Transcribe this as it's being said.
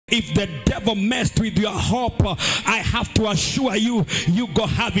If the devil messed with your hope, I have to assure you, you go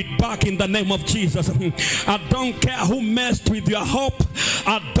have it back in the name of Jesus. I don't care who messed with your hope.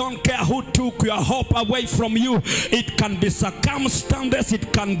 I don't care who took your hope away from you. It can be circumstances,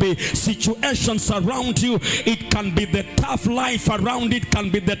 it can be situations around you, it can be the tough life around, it can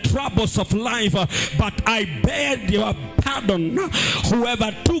be the troubles of life. But I beg your pardon.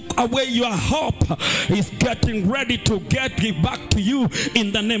 Whoever took away your hope is getting ready to get it back to you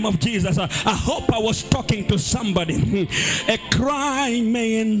in the name of Jesus. I hope I was talking to somebody. A cry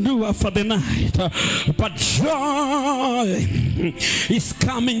may endure for the night, but joy is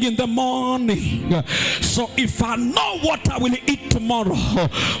coming in the morning. So if I know what I will eat tomorrow,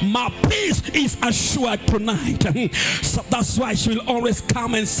 my peace is assured tonight. So that's why she will always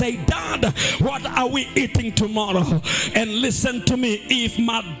come and say, Dad, what are we eating tomorrow? And listen to me, if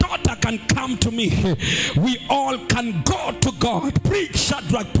my daughter can come to me, we all can go to God. Preach,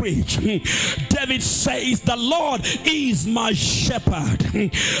 Shadrach, preach. David says, the Lord is my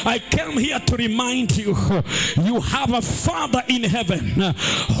shepherd. I came here to remind you, you have a Father in heaven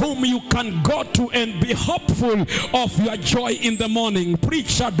whom you can go to and be hopeful of your joy in the morning. Preach,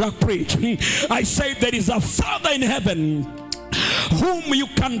 Shadrach, preach. I say there is a Father in heaven whom you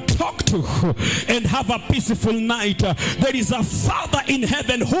can talk to and have a peaceful night. There is a Father in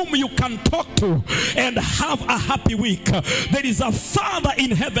heaven whom you can talk to and have a happy week. There is a Father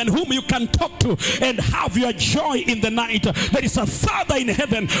in heaven whom you can talk to and have your joy in the night. There is a Father in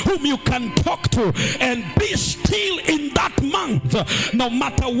heaven whom you can talk to and be still in that month, no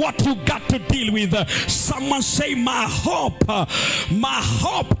matter what you got to deal with. Someone say, my hope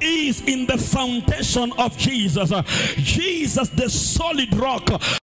is in the foundation of Jesus. Jesus, the solid rock.